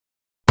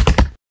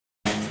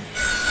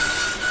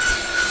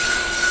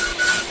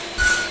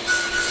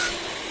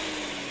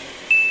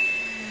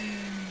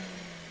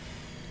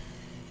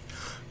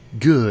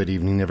Good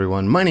evening,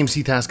 everyone. My name's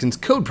Heath, Haskins,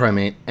 Code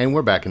Primate, and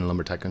we're back in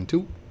Lumber Tycoon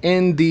 2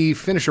 in the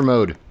finisher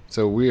mode.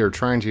 So we are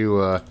trying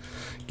to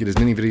get as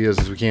many videos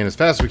as we can, as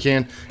fast as we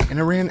can, and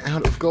I ran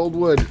out of gold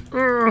wood.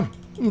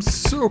 I'm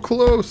so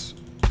close.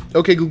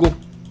 Okay, Google,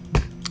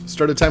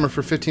 start a timer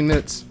for 15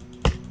 minutes.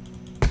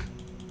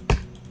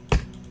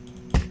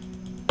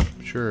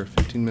 Sure,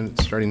 15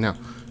 minutes starting now.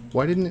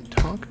 Why didn't it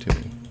talk to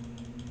me?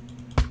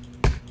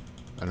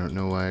 I don't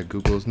know why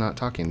Google is not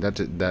talking.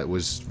 That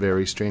was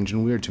very strange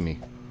and weird to me.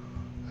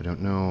 I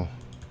don't know.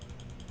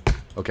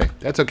 Okay,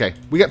 that's okay.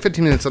 We got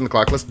 15 minutes on the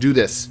clock. Let's do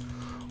this.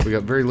 We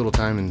got very little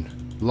time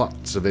and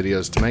lots of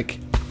videos to make.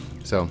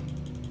 So,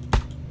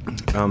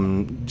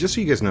 just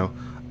so you guys know,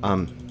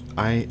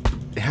 I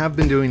have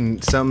been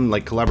doing some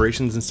like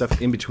collaborations and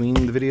stuff in between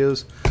the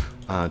videos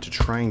to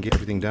try and get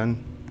everything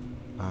done.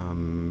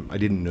 I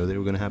didn't know they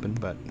were going to happen,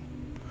 but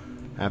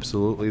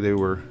absolutely they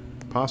were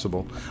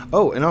possible.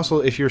 Oh, and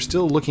also, if you're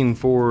still looking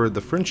for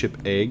the friendship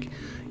egg,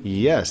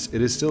 yes,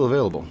 it is still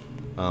available.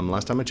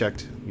 Last time I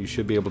checked, you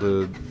should be able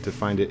to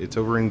find it. It's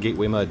over in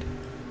Gateway Mud.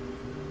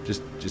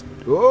 Just,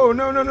 oh,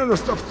 no,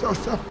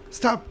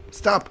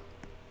 stop.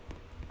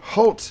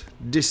 Halt,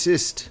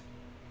 desist.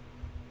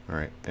 All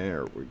right,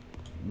 there we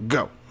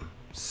go.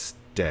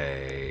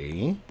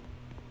 Stay.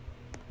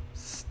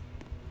 Where's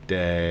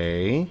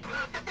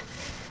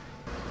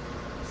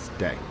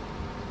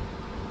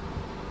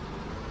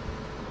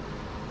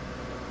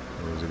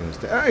it gonna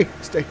stay?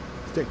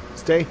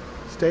 Hey,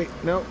 stay.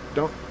 No,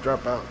 don't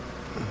drop out.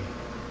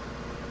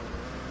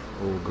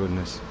 Oh,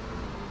 goodness.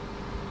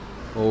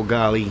 Oh,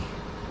 golly.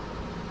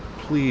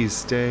 Please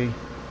stay.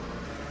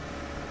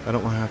 I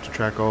don't want to have to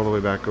track all the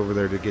way back over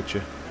there to get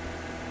you.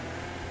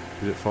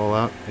 Did it fall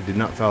out? It did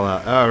not fall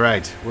out. All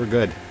right, we're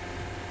good.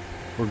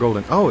 We're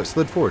golden. Oh, it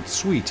slid forward.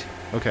 Sweet.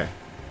 Okay.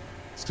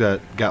 It's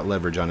got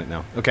leverage on it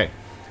now. Okay.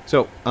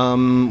 So,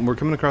 we're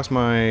coming across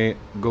my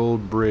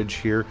gold bridge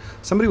here.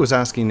 Somebody was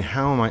asking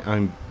how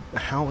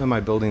am I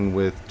building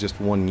with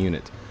just one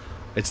unit?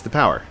 It's the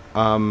power.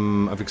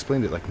 I've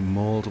explained it like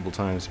multiple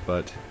times,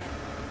 but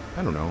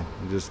I don't know.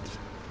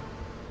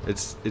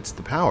 It's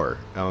the power.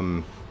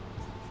 The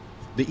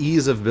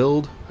ease of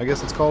build, I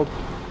guess it's called.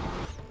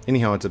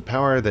 Anyhow, it's a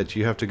power that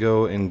you have to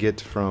go and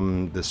get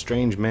from the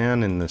strange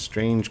man in the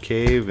strange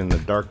cave in the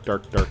dark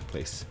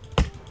place.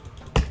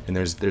 And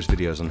there's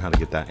videos on how to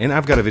get that. And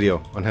I've got a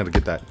video on how to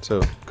get that.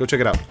 So go check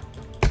it out.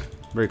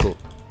 Very cool.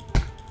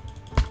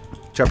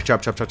 Chop.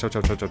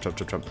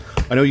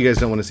 I know you guys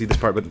don't want to see this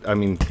part, but I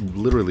mean,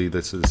 literally,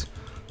 this is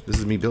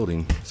me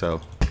building.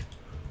 So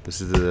this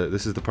is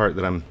the part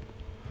that I'm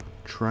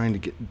trying to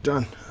get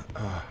done.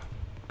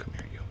 Come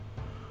here, you.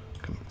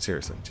 Come on,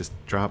 seriously, just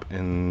drop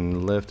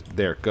and lift.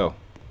 There, go.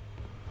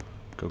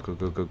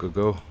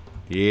 Go.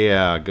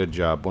 Yeah, good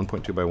job.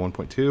 1.2 by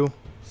 1.2.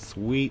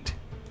 Sweet.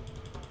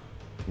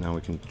 Now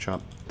we can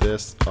chop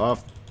this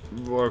off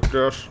like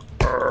this.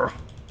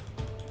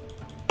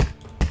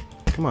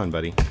 Come on,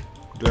 buddy.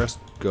 Just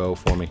go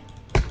for me.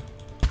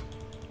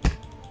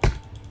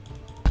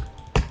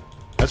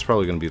 That's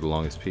probably going to be the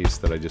longest piece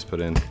that I just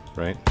put in,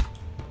 right?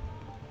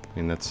 I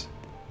mean, it's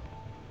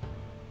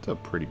a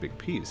pretty big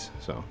piece,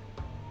 so.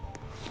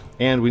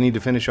 And we need to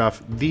finish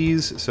off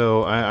these,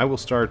 so I will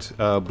start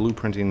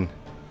blueprinting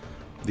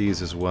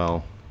these as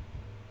well.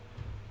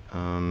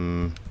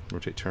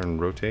 Rotate, turn,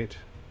 rotate.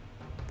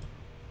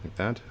 Like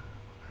that.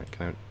 Alright,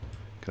 can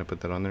I put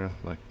that on there?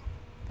 Like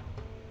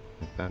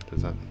that?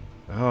 Does that?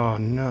 Oh,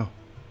 no.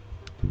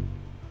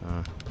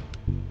 I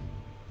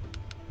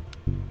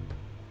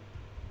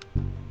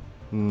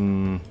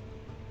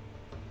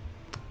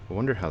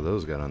wonder how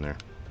those got on there.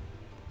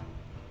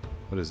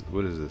 What is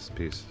this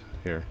piece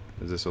here?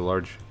 Is this a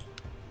large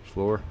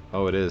floor?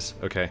 Oh, it is.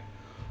 Okay.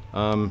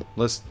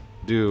 Let's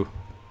do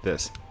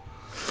this.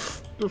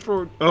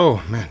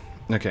 Oh, man.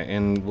 Okay,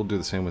 and we'll do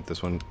the same with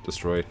this one.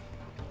 Destroy.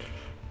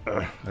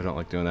 I don't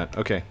like doing that.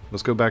 Okay,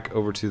 let's go back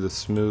over to the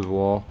smooth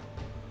wall.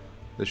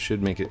 This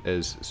should make it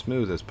as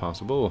smooth as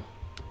possible.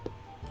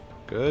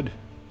 Good.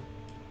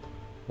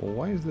 Well,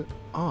 why is it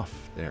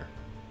off there?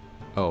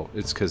 Oh,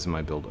 it's because of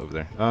my build over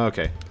there.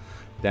 Okay,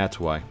 that's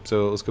why.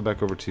 So let's go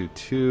back over to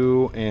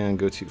 2 and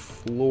go to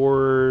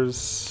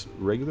floors.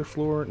 Regular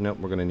floor? Nope,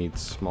 we're going to need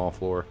small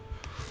floor.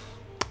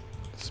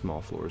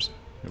 Small floors.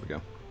 There we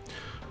go.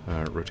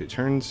 Rotate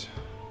turns.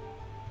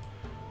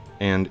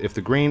 And if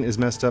the grain is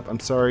messed up, I'm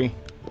sorry.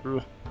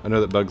 I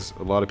know that bugs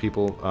a lot of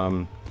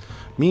people.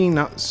 Me,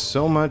 not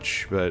so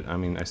much, but I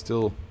mean, I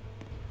still...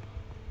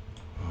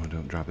 Oh,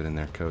 don't drop it in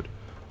there, code.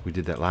 We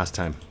did that last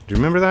time. Do you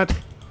remember that?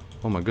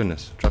 Oh my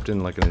goodness. Dropped in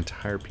like an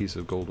entire piece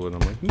of gold wood. I'm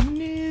like,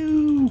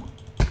 no!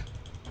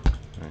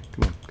 Alright,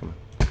 come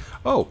on.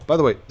 Oh, by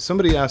the way,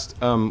 somebody asked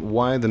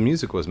why the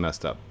music was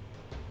messed up.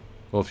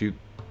 Well, if you...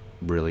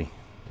 Really?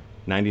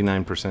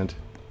 99%?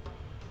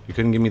 You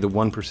couldn't give me the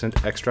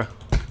 1% extra?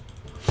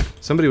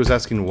 Somebody was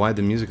asking why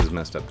the music is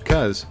messed up.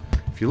 Because,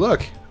 if you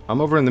look,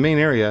 I'm over in the main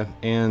area,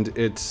 and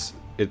it's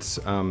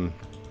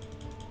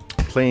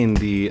playing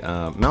the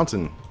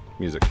mountain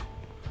music.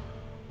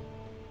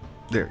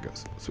 There it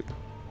goes. Sweet.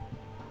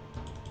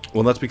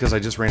 Well, that's because I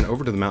just ran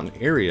over to the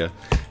mountain area,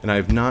 and I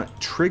have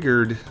not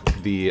triggered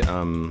the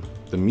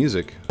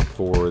music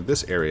for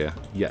this area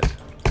yet.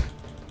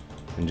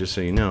 And just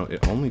so you know,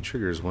 it only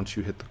triggers once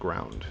you hit the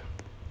ground.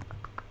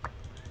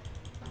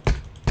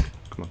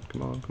 Come on,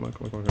 come on, come on,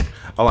 come on, come on.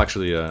 I'll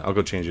actually, I'll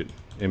go change it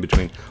in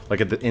between. Like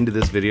at the end of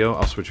this video,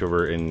 I'll switch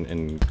over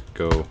and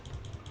go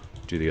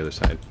do the other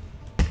side.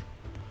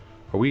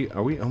 Are we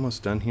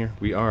almost done here?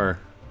 We are.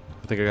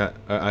 I think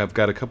I've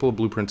got a couple of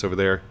blueprints over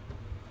there.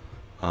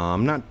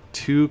 I'm not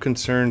too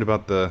concerned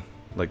about the,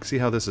 like, see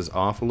how this is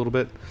off a little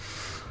bit?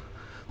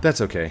 That's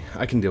okay.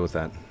 I can deal with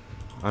that.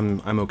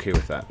 I'm okay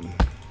with that.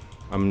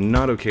 I'm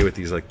not okay with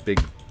these like big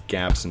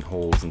gaps and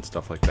holes and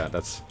stuff like that.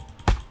 That's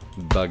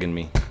bugging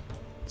me.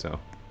 So,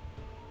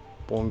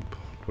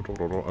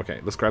 okay,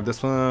 let's grab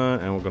this one,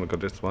 and we're gonna go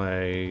this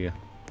way.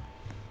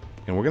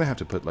 And we're gonna have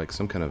to put like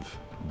some kind of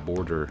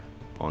border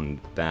on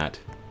that.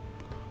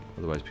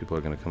 Otherwise, people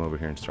are gonna come over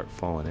here and start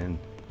falling in.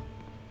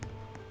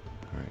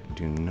 All right,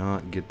 do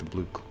not get the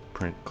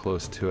blueprint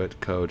close to it.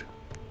 Code.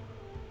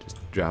 Just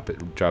drop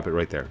it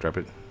right there. Drop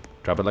it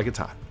like it's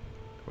hot.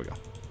 There we go.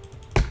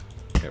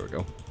 There we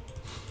go.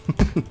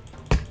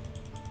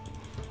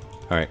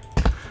 Alright.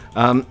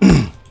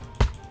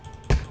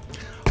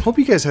 Hope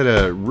you guys had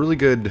a really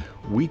good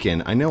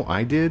weekend. I know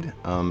I did.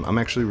 I'm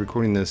actually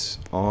recording this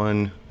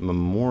on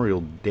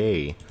Memorial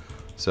Day.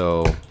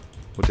 So,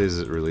 what day does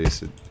it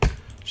release? It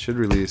should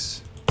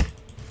release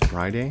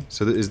Friday.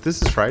 So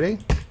this is Friday?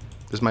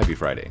 This might be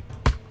Friday.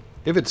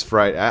 If it's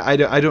Friday,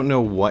 I don't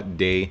know what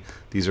day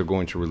these are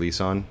going to release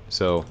on.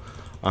 So,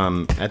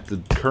 at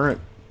the current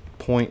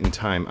point in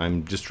time,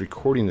 I'm just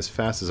recording as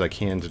fast as I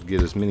can to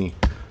get as many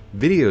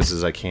videos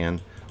as I can,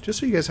 just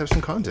so you guys have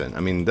some content. I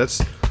mean,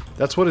 that's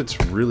what it's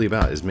really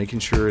about, is making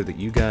sure that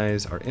you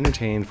guys are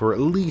entertained for at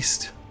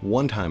least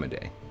one time a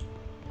day.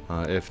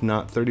 If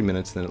not 30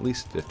 minutes, then at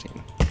least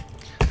 15.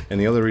 And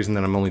the other reason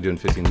that I'm only doing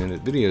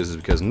 15-minute videos is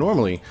because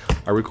normally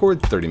I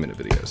record 30-minute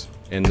videos.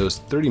 And those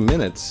 30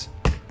 minutes,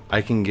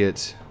 I can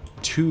get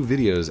 2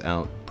 videos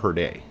out per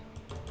day.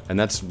 And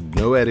that's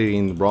no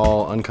editing,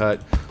 raw,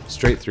 uncut,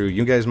 straight through.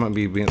 You guys might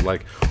be being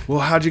like, well,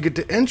 how'd you get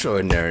the intro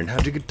in there? And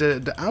how'd you get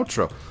the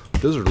outro?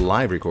 Those are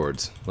live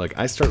records. Like,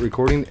 I start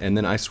recording and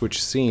then I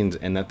switch scenes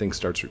and that thing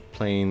starts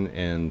playing,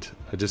 and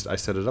I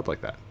set it up like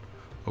that.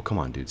 Oh, come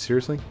on, dude.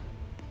 Seriously?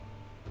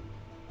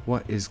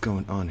 What is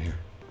going on here?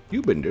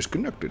 You've been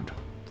disconnected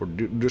for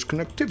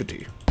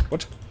disconnectivity.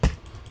 What?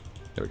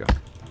 There we go.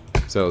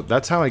 So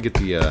that's how I get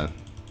the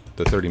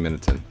 30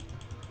 minutes in.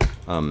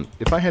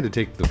 If I had to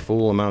take the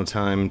full amount of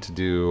time to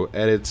do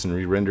edits and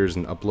re-renders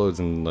and uploads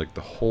and like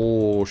the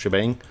whole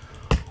shebang,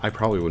 I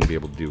probably wouldn't be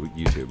able to do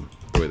YouTube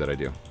the way that I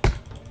do.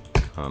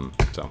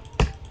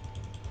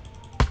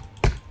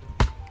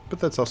 But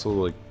that's also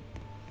like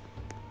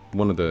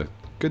one of the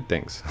good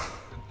things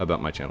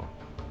about my channel,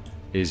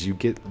 is you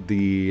get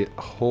the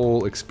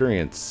whole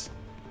experience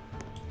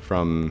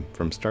from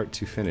start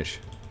to finish.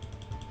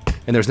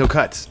 And there's no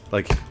cuts.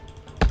 Like,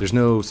 there's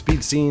no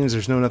speed scenes,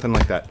 there's no nothing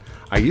like that.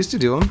 I used to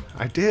do them.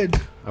 I did.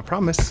 I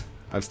promise.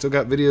 I've still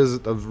got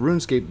videos of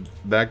RuneScape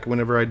back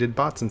whenever I did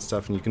bots and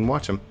stuff, and you can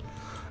watch them.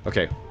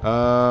 Okay.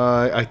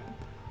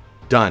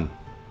 Done.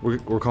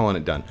 We're calling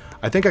it done.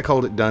 I think I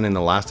called it done in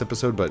the last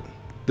episode, but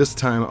this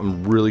time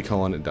I'm really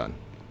calling it done.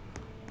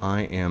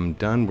 I am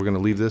done. We're going to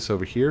leave this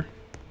over here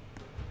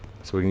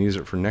so we can use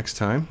it for next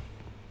time.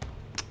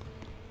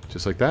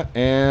 Just like that.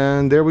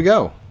 And there we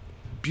go.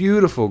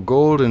 Beautiful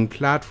golden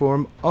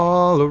platform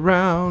all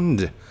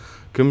around.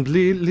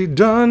 Completely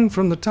done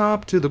from the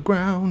top to the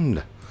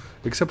ground.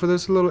 Except for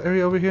this little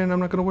area over here, and I'm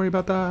not going to worry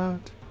about that.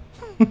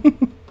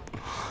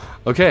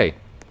 Okay,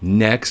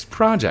 next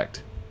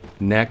project.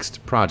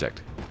 Next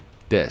project.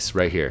 This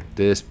right here.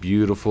 This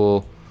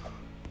beautiful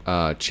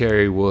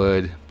cherry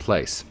wood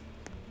place.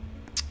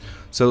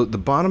 So the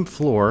bottom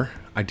floor,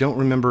 I don't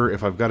remember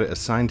if I've got it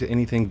assigned to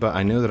anything, but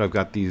I know that I've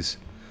got these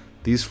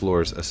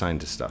floors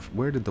assigned to stuff.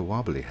 Where did the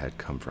wobbly head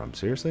come from?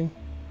 Seriously?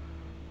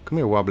 Come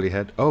here, wobbly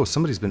head. Oh,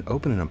 somebody's been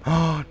opening them.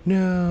 Oh,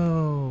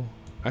 no.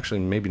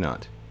 Actually, maybe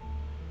not.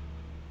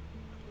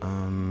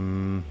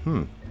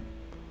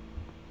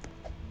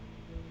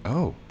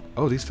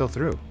 Oh, these fell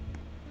through.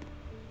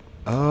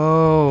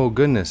 Oh,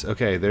 goodness.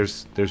 Okay,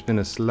 there's been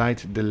a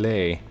slight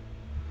delay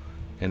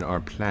in our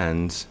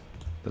plans.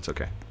 That's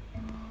okay.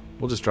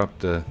 We'll just drop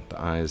the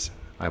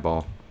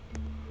eyeball.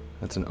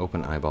 That's an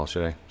open eyeball.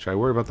 Should I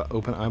worry about the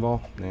open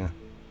eyeball? Nah.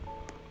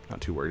 Not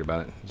too worried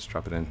about it. Just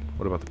drop it in.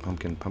 What about the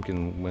pumpkin?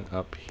 Pumpkin went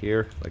up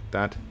here like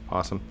that.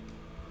 Awesome.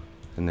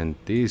 And then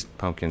these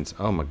pumpkins.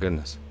 Oh my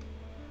goodness.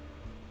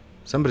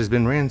 Somebody's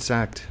been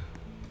ransacked.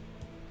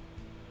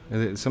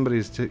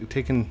 Somebody's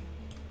taken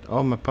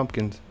all my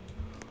pumpkins.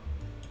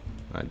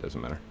 It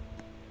doesn't matter.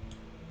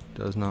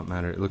 Does not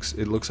matter. It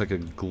looks like a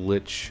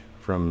glitch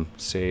from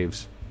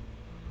saves.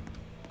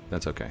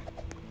 That's okay.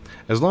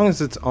 As long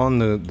as it's on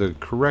the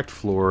correct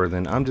floor,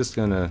 then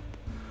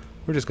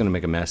we're just gonna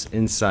make a mess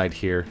inside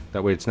here.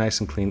 That way it's nice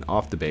and clean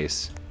off the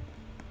base.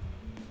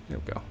 There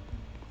we go.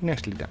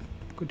 Nicely done.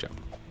 Good job.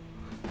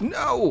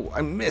 No!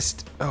 I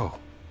missed! Oh,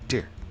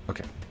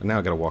 Okay, and now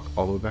I gotta walk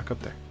all the way back up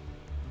there.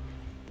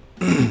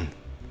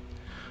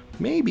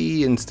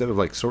 Maybe instead of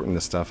like sorting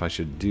this stuff, I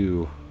should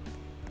do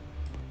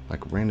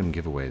like random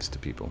giveaways to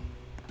people.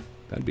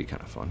 That'd be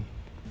kind of fun,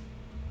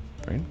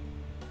 right?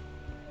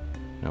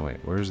 No, wait,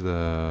 where's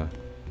the...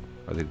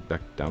 Are they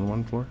back down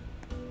one floor?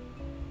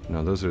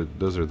 No, those are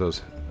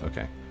those.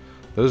 Okay.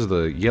 Those are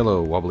the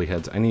yellow wobbly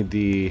heads. I need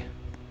the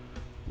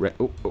red...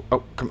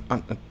 Oh, come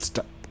on.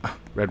 Stop.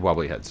 Red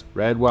wobbly heads.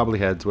 Red wobbly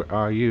heads, where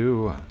are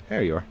you?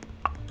 There you are.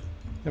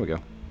 There we go.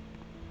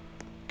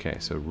 Okay,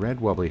 so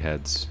red wobbly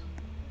heads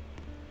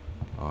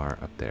are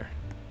up there.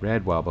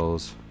 Red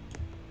wobbles.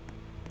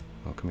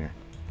 Oh, come here.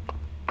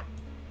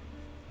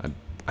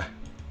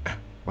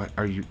 What?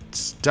 Are you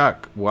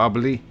stuck,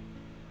 wobbly?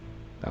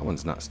 That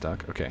one's not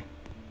stuck. Okay.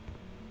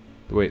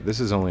 Wait, this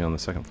is only on the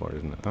second floor,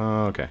 isn't it?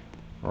 Oh, okay.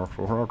 Boop.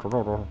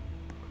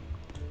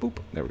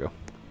 There we go.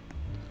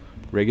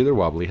 Regular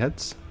wobbly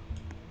heads.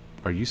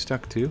 Are you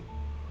stuck too?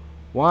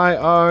 Why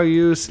are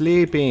you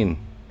sleeping?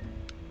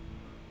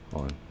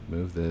 Hold on.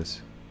 Move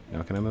this.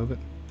 Now can I move it?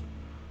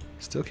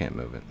 Still can't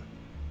move it.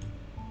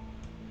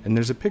 And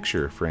there's a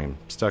picture frame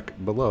stuck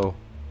below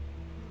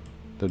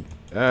the...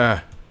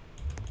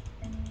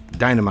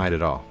 Dynamite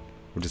it all.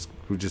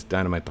 We'll just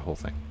dynamite the whole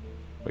thing.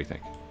 What do you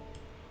think?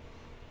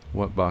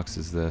 What box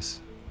is this?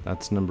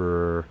 That's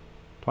number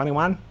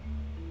 21?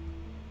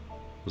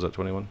 Was that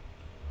 21?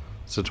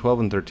 So 12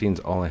 and 13 is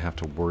all I have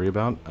to worry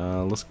about.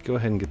 Let's go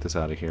ahead and get this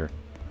out of here.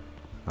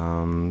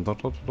 Thank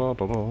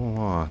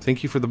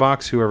you for the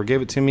box, whoever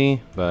gave it to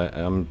me, but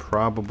I'm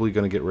probably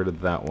going to get rid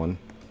of that one.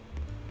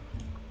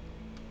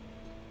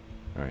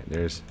 Alright,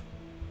 there's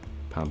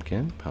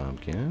pumpkin,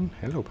 pumpkin.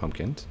 Hello,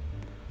 pumpkins.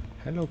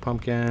 Hello,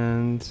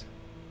 pumpkins.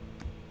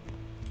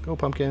 Go,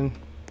 pumpkin.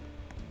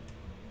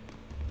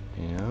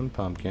 And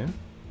pumpkin.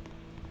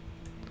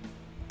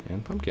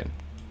 And pumpkin.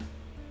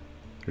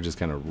 They're just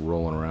kind of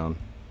rolling around.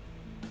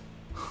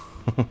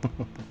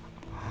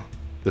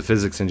 The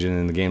physics engine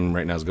in the game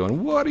right now is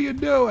going, what are you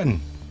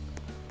doing?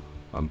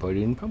 I'm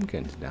putting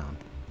pumpkins down.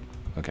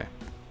 Okay.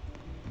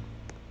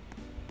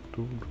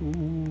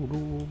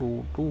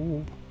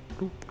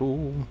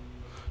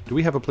 Do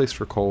we have a place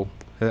for coal?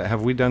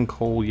 Have we done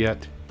coal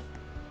yet?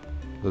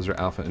 Those are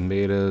alpha and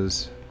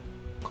betas.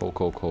 Coal,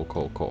 coal, coal,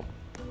 coal, coal.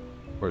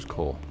 Where's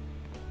coal?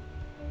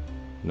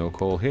 No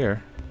coal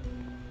here.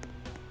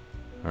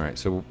 All right,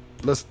 so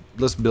let's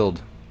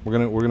build. We're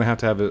gonna have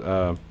to have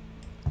a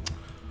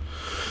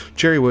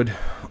cherry wood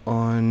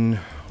on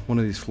one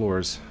of these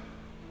floors.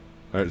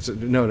 All right, so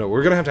no,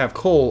 we're gonna have to have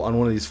coal on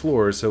one of these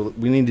floors. So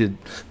we need to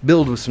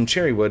build with some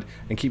cherry wood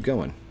and keep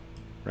going,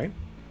 right?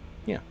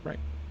 Yeah, right.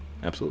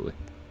 Absolutely.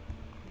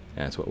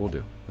 Yeah, that's what we'll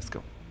do. Let's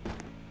go.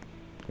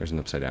 There's an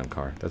upside down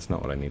car. That's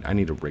not what I need. I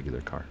need a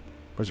regular car.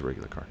 Where's a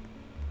regular car?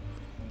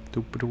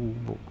 Do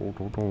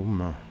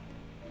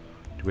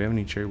we have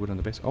any cherry wood on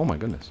the base? Oh my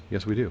goodness.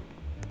 Yes, we do.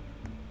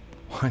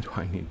 Why do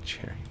I need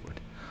cherry wood?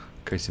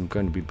 Because I'm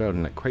going to be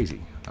building like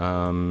crazy.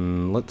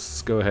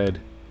 Let's go ahead.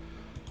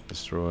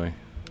 Destroy.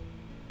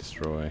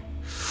 Destroy.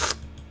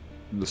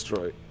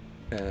 Destroy.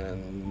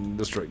 And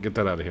destroy. Get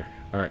that out of here.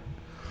 Alright.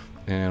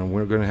 And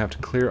we're going to have to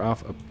clear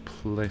off a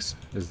place.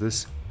 Is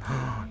this?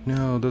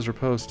 No, those are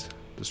posts.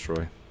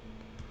 Destroy.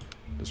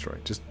 Destroy.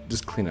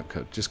 Just clean up,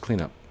 code. Just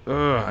clean up.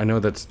 Ugh, I know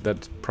that's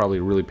probably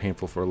really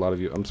painful for a lot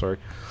of you. I'm sorry.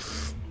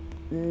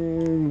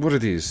 What are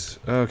these?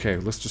 Okay,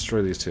 let's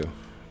destroy these two.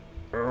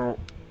 Ow.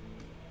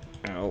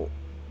 Ow.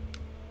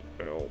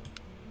 Ow.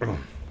 Ow.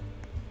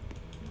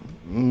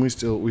 We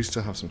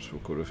still have some spool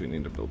code if we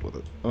need to build with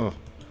it. Oh,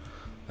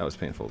 that was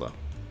painful though.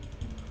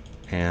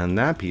 And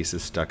that piece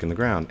is stuck in the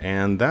ground,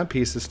 and that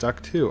piece is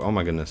stuck too. Oh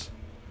my goodness.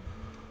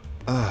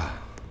 Ugh.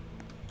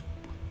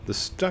 The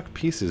stuck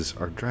pieces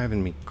are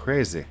driving me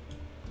crazy.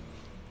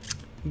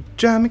 You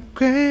drive me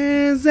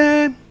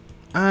crazy.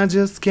 I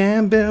just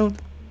can't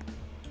build.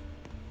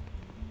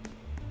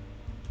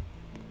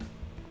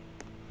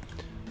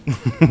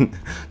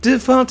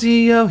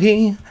 Defaultio,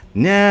 he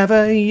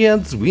never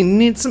yields. We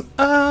need some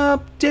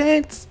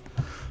updates.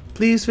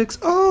 Please fix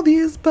all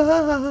these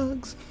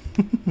bugs.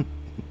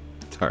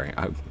 Sorry,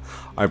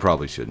 I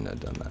probably shouldn't have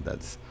done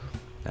that.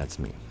 That's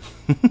me.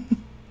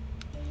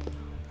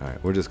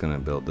 Alright, we're just gonna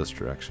build this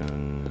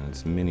direction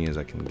as many as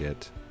I can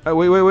get. Oh,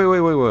 wait,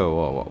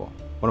 whoa.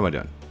 What am I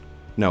doing?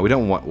 No, we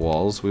don't want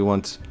walls, we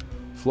want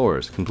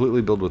floors.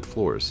 Completely build with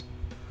floors.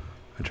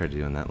 I tried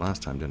doing that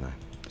last time, didn't I?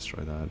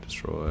 Destroy that,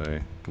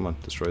 destroy. Come on,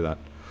 destroy that.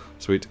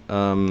 Sweet.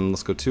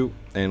 Let's go 2,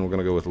 and we're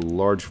gonna go with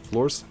large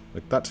floors,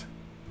 like that.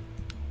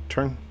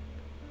 Turn.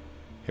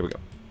 Here we go.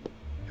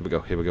 Here we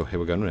go, here we go, here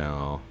we go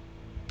now.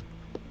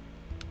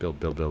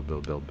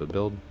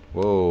 Build.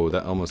 Whoa,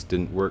 that almost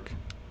didn't work.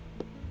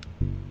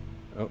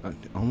 Oh,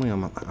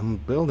 I'm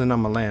building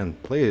on my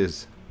land,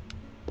 please.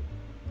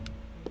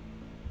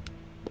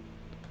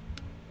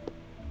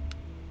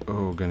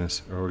 Oh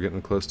goodness, are we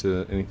getting close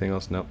to anything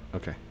else? Nope.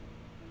 Okay.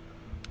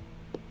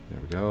 There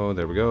we go.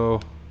 There we go.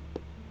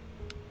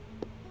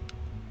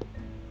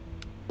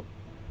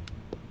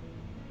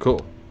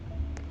 Cool.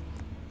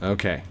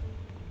 Okay.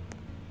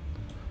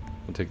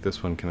 I'll take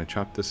this one. Can I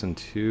chop this in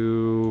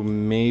two?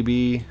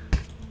 Maybe.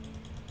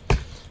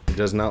 It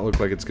does not look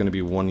like it's going to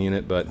be one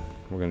unit, but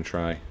we're going to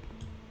try.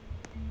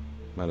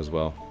 Might as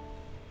well.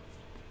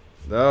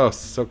 Oh,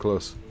 so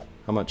close.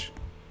 How much?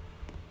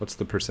 What's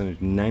the percentage?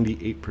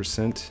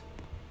 98%.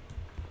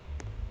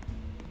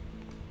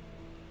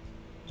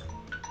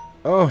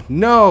 Oh,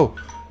 no!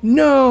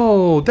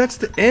 No! That's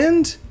the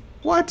end?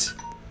 What?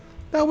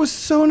 That was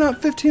so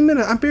not 15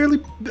 minutes. I'm barely...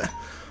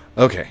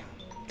 Okay.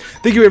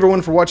 Thank you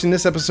everyone for watching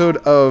this episode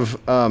of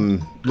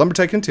Lumber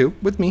Tycoon 2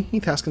 with me,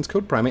 Heath Haskins,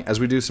 Code Primate, as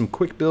we do some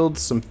quick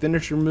builds, some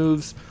finisher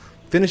moves,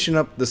 finishing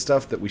up the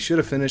stuff that we should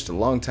have finished a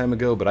long time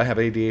ago, but I have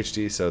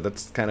ADHD, so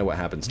that's kind of what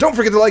happens. Don't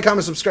forget to like,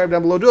 comment, subscribe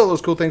down below, do all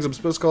those cool things I'm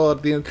supposed to call out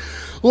at the end,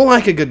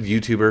 like a good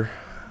YouTuber,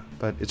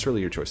 but it's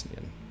really your choice in the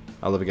end.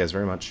 I love you guys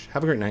very much.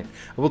 Have a great night,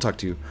 and we'll talk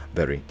to you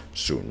very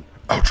soon.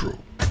 Outro.